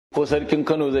Ko sarkin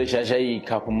Kano zai sha shayi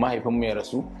kafin mahaifinmu ya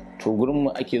rasu, to gurinmu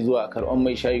ake zuwa a karɓar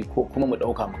mai shayi ko kuma mu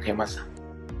ɗauka mu kai masa.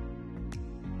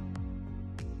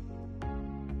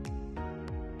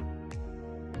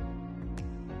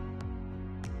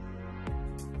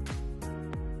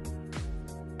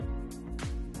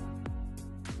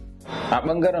 A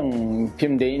ɓangaren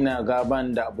fim da ina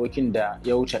gaban da abokin da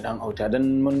ya wuce ɗan auta,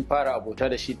 don mun fara abota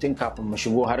da shi tun kafin mu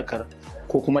shigo harkar,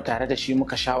 ko kuma tare da shi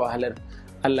muka sha wahalar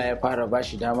Allah ya fara ba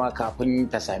shi dama kafin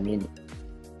ta same ni.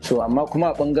 So amma kuma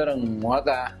a ɓangaren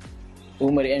waƙa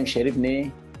Umar M Sharif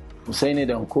ne, Husaini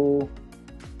Danko,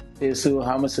 sai su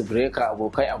Hamisu Breka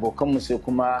abokanmu, sai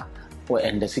kuma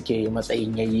waɗanda suke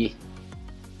matsayin yayye.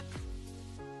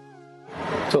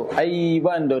 To ai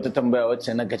ba da wata tambaya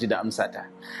wacce na gaji da amsa ta,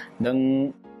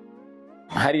 don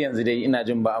har yanzu dai ina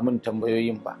jin ba mun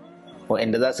tambayoyin ba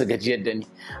waɗanda za su gajiyar da ni,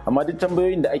 amma duk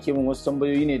tambayoyin da ake min wasu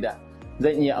tambayoyi ne da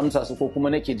zan iya amsa su ko kuma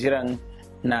nake jiran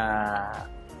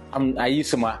a yi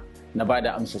su ma na ba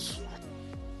da amsa su.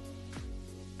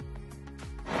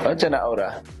 Wacce na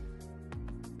aura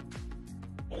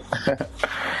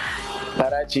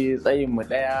fara ce, tsayin mu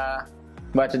ɗaya,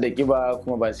 ba ta da ƙiba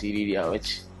kuma ba siririya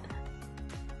wacce.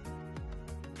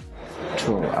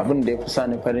 To abin da ya fi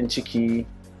sani farin ciki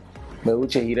bai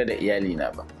wuce hira da iyalina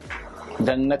ba,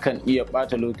 don nakan iya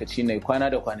ɓata lokaci na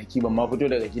kwana da kwanaki ban ma fito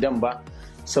daga gidan ba,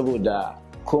 saboda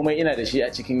komai ina da shi a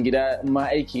cikin gida. Ma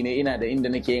aiki ne, ina da inda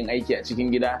nake yin aiki a cikin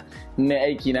gida, na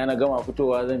aiki na gama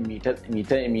fitowa zan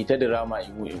mita drama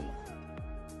imu.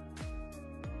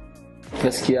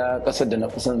 Gaskiya ƙasar da na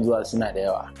fi son zuwa suna da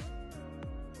yawa.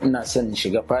 Ina son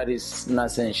shiga Paris, ina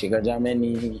son shiga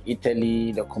Germany,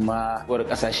 Italy da kuma wani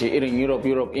ƙasashe irin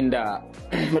Europe inda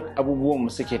abubuwanmu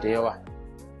suke da yawa.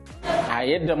 A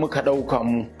yadda muka ɗauka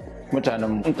mu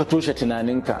mutanenmu, in ka toshe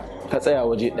tunaninka ka tsaya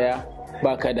waje ɗaya,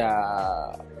 baka da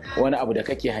wani abu da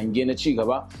kake hange na ci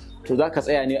gaba, to za ka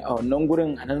tsaya ne a wannan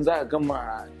gurin. A nan za ka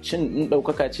gama cin, in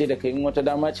ɗaukaka ce da kai, in wata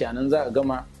dama ce a nan za ka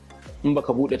gama, in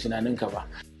baka buɗe tunaninka ba.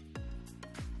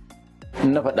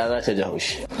 In na faɗa za ta jawo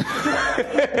shi.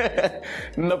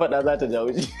 In na faɗa za ta jawo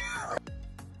shi.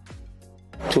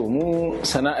 To mu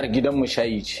sana'ar gidanmu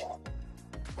shayi ce.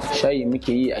 Shayi muke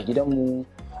yi a gidanmu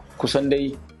kusan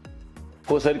dai.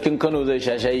 Ko sarkin Kano zai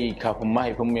sha shayi kafin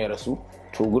mahaifinmu ya rasu,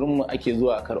 to gurinmu ake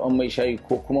zuwa a karɓar mai shayi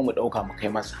ko kuma mu ɗauka mu kai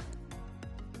masa.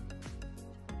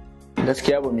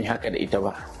 Gaskiya ba mu yi haka da ita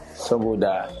ba,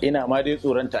 saboda ina ma dai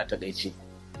tsoronta a taƙaice.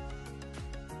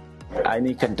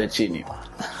 Ni kantacce ne ba.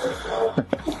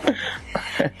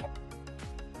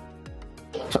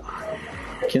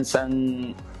 Kin san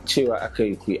cewa aka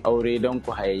yi ku aure don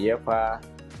ku hayayyafa,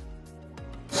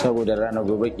 saboda ranar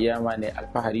gobe kiyama ne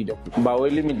alfahari da ku. Ba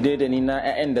wai limit dai da ni na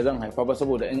 'ya'yan da zan haifa ba,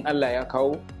 saboda in Allah ya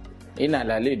kawo ina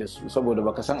lale da su, saboda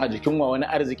baka san a jikin wa wani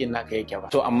arzikin naka yake ba.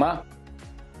 To amma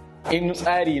in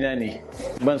tsari na ne,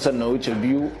 ban san na wuce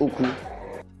 2, 3,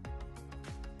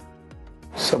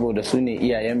 saboda su ne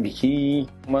iyayen biki.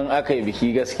 Man aka yi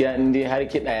biki gaskiya in dai har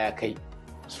kiɗa ya kai,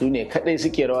 su ne kaɗai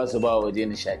suke rawa su ba waje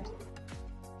nishadi.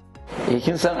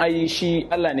 Kin san ai shi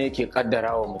Allah ne yake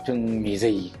kaddara wa mutum me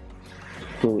zai yi.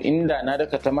 To inda na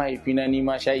daka ta mahaifina, ni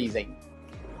ma shayi zan yi.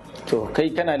 To kai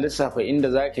kana lissafa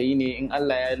inda za ka yi ne, in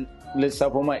Allah ya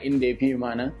lissafa ma inda ya fi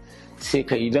ma nan sai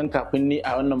ka yi. Don kafin ni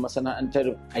a wannan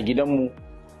masana'antar a gidanmu,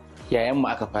 yayanmu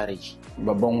aka fara yi,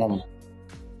 babban wanmu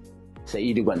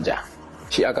Sa'idu Gwanja,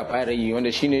 shi aka fara yi,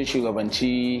 wanda shine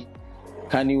shugabanci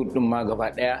Kannywood din ma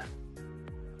gaba daya,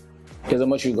 ya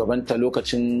zama shugabanta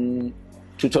lokacin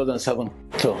 2007.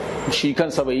 To shi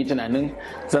kansa bai yi tunanin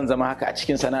zan zama haka a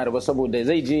cikin sana'ar ba, saboda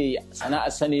zai je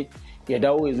sana'ar sane ya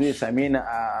dawo ya zo ya same ni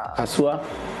a kasuwa,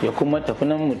 ya kuma tafi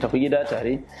nan mu tafi gida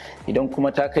tare. Idan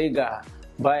kuma ta kai ga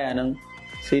baya nan,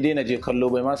 sai dai na je kallo,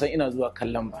 bai ma san ina zuwa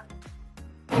kallon ba.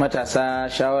 Matasa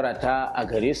shawara ta a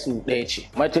gare su ɗaya ce,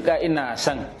 matuƙa ina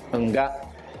son in ga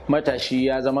matashi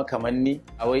ya zama kamar ni,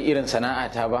 a wai irin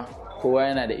sana'ata ba.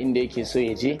 Kowa yana da inda yake so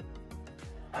ya je.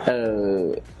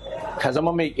 Ka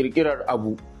zama mai ƙirƙirar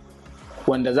abu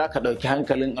wanda za ka ɗauki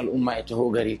hankalin al'umma ya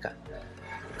taho gare ka.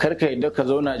 Kar ka yadda ka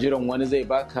zauna jiran wani zai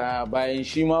baka, bayan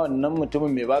shi ma wannan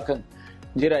mutumin mai bakan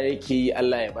jira yake yi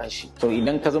Allah ya bashi. To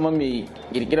idan ka zama mai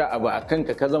ƙirƙirar abu a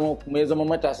kanka, ka zama kuma ya zama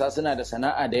matasa suna da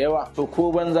sana'a da yawa, to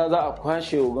ko banza za a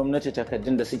kwashe wa gwamnati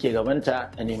takardun da suke gabanta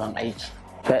da neman aiki.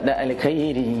 Faɗa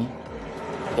alkhairi,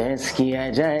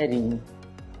 gaskiya jari,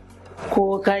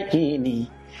 ko kaki ne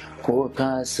ko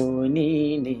kaso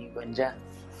ne gwanja.